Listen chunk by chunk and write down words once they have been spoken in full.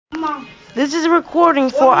This is a recording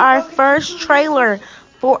for our first trailer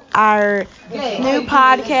for our new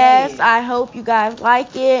podcast. I hope you guys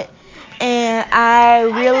like it, and I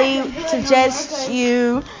really suggest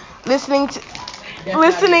you listening to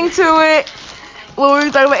it when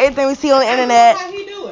we talk about anything we see on the internet.